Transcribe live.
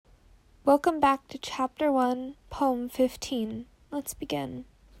Welcome back to Chapter 1, Poem 15. Let's begin.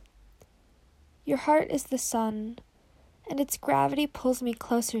 Your heart is the sun, and its gravity pulls me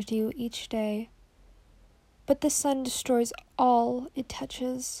closer to you each day. But the sun destroys all it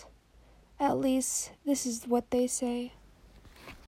touches. At least, this is what they say.